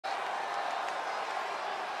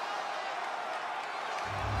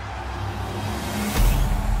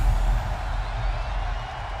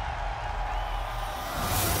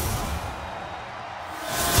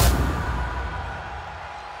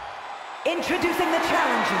Introducing the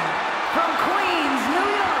challenger from Queens, New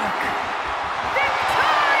York,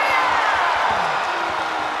 Victoria!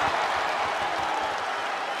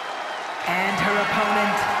 And her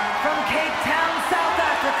opponent from Cape Town, South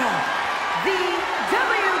Africa, the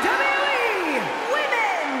WWE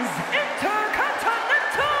Women's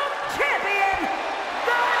Intercontinental Champion,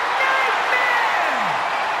 the Nightmare!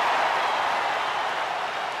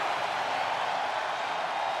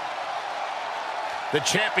 The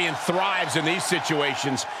champion thrives in these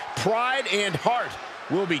situations. Pride and heart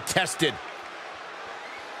will be tested.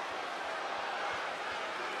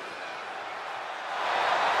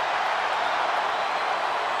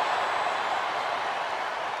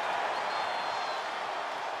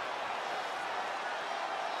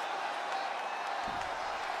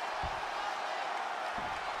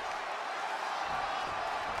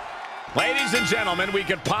 Ladies and gentlemen, we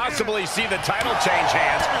could possibly see the title change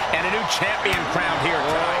hands and a new champion crowned here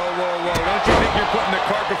tonight. Whoa. Don't you think you're putting the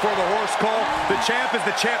cart before the horse, Cole? The champ is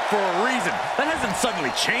the champ for a reason. That hasn't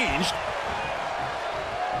suddenly changed.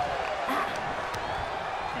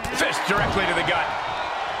 Fist directly to the gut.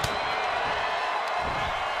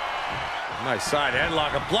 Nice side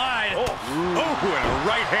headlock applied. Oh, and a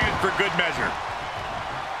right hand for good measure.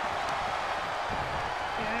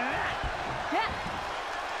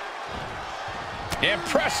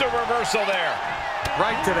 Impressive reversal there.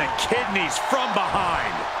 Right to the kidneys from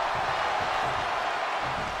behind.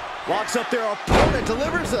 Locks up their opponent,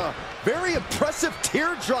 delivers a very impressive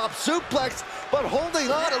teardrop suplex, but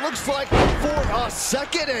holding on, it looks like, for a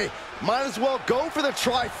second. Might as well go for the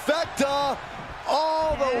trifecta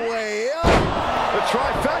all the way up. The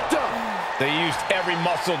trifecta. They used every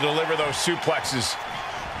muscle to deliver those suplexes.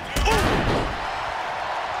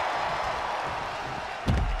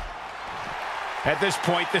 At this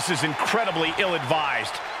point, this is incredibly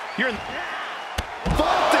ill-advised. You're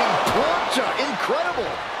Vaulting plancha, incredible.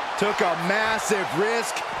 Took a massive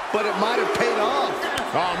risk, but it might have paid off.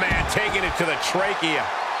 Oh man, taking it to the trachea.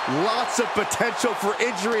 Lots of potential for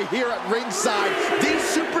injury here at ringside. These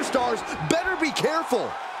superstars better be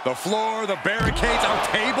careful. The floor, the barricades, our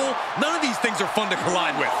table, none of these things are fun to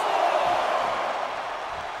collide with.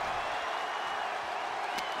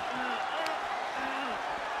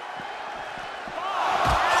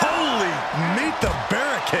 Meet the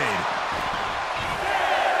barricade.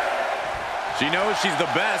 She knows she's the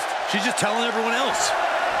best. She's just telling everyone else.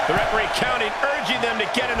 The referee counting, urging them to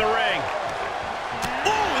get in the ring.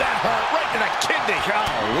 Ooh, that hurt right to the kidney.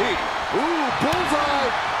 Golly. Ooh, bullseye.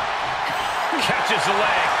 Catches the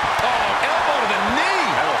leg. Oh, elbow to the knee.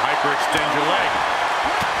 That'll hyperextend your leg.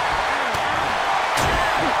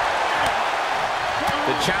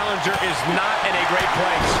 The challenger is not in a great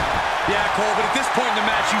place. Yeah, Cole, but at this point in the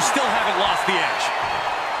match, you still haven't lost the edge.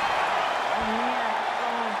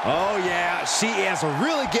 Oh, yeah, she is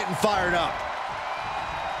really getting fired up.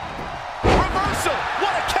 Reversal!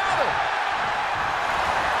 What a counter!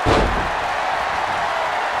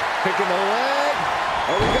 Picking the leg.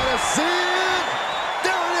 Are we gonna see it?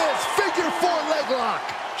 There it is, figure four leg lock.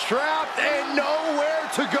 Trapped and nowhere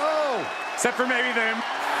to go. Except for maybe them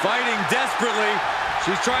fighting desperately.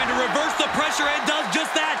 She's trying to reverse the pressure and does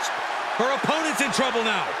just that. Her opponent's in trouble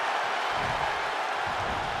now.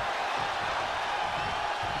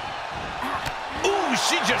 Ooh,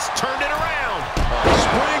 she just turned it around.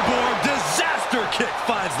 Springboard disaster kick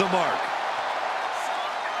finds the mark.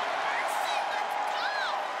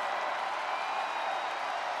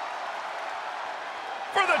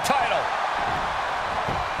 For the title.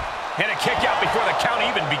 And a kick out before the count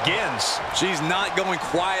even begins. She's not going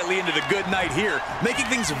quietly into the good night here, making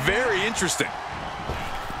things very interesting.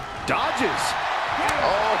 Dodges.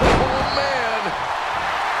 Oh, man.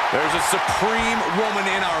 There's a supreme woman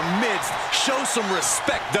in our midst. Show some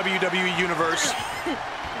respect, WWE Universe.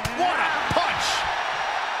 What a punch!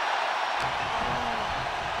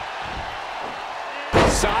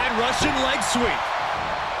 Side Russian leg sweep.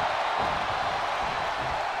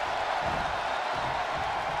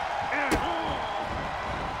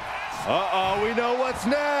 Uh-oh, we know what's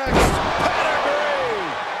next. Pedigree!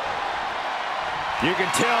 You can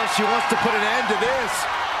tell she wants to put an end to this.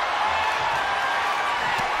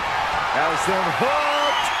 Has them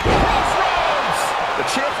hooked. Crossroads! The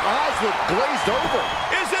champ's eyes look glazed over.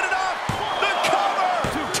 Is it enough? The cover!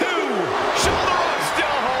 Two! Shoulder up,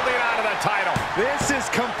 still holding on to the title. This is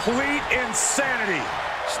complete insanity.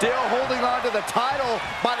 Still holding on to the title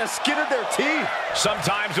by the skin of their teeth.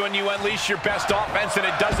 Sometimes when you unleash your best offense and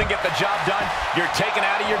it doesn't get the job done, you're taken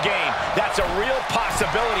out of your game. That's a real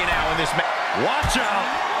possibility now in this match. Watch out.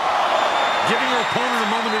 Giving her opponent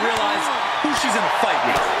a moment to realize who she's in a fight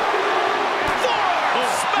with. Forearm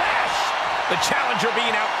smash! The challenger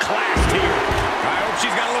being outclassed here. I hope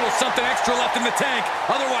she's got a little something extra left in the tank.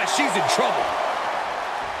 Otherwise, she's in trouble.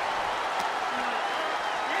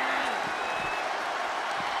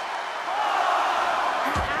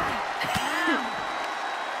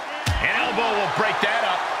 An elbow will break that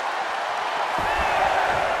up.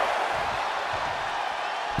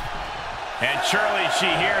 And surely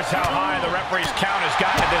she hears how high the referee's count has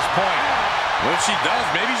gotten at this point. Well, if she does,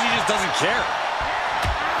 maybe she just doesn't care.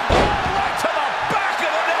 Right to the back of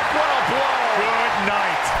the neck. What a blow. Good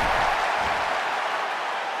night.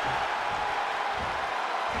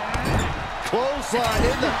 Clothesline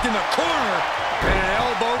in the corner. And an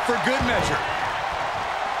elbow for good measure.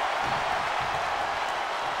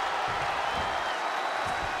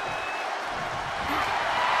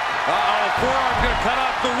 Uh-oh, forearm gonna cut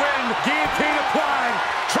off the wind. Guillotine applied.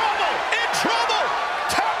 Trouble! In trouble!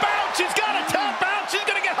 Tap out! She's got to tap out! She's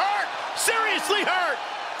gonna get hurt! Seriously hurt!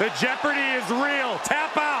 The jeopardy is real.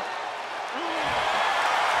 Tap out.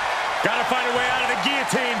 Gotta find a way out of the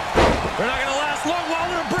guillotine. They're not gonna last long while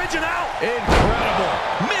they're bridging out. Incredible.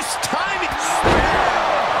 Missed timing!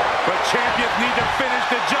 But champions need to finish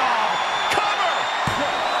the job. Cover!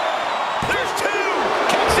 There's two!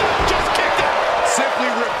 Kicks out! Just kicked out! Simply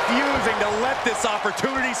refusing to let this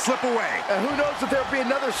opportunity slip away. And who knows if there'll be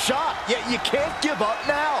another shot, yet you can't give up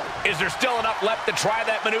now. Is there still enough left to try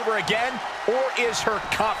that maneuver again? Or is her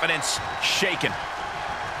confidence shaken?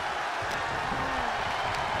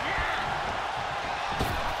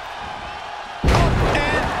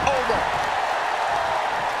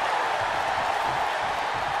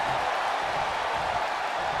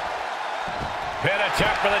 Pin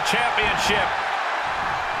attempt for the championship.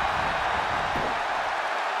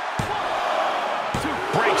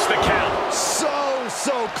 Breaks the count.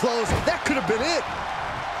 So close. That could have been it.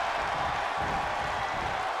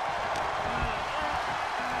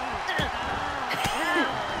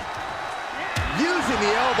 Using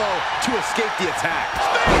the elbow to escape the attack.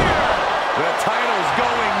 The title's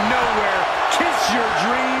going nowhere. Kiss your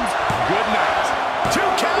dreams. Good night. 2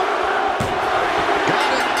 count. Got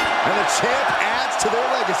it. And the champ adds to their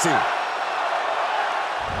legacy.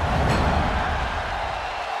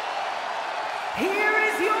 Here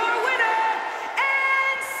is your winner,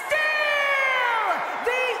 and still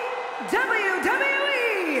the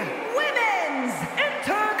WWE Women's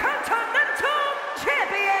Intercontinental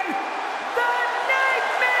Champion, The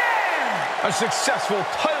Nightmare. A successful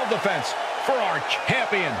title defense for our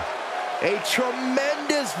champion. A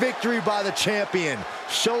tremendous victory by the champion,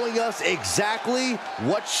 showing us exactly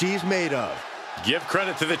what she's made of. Give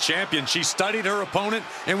credit to the champion. She studied her opponent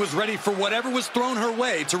and was ready for whatever was thrown her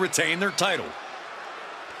way to retain their title.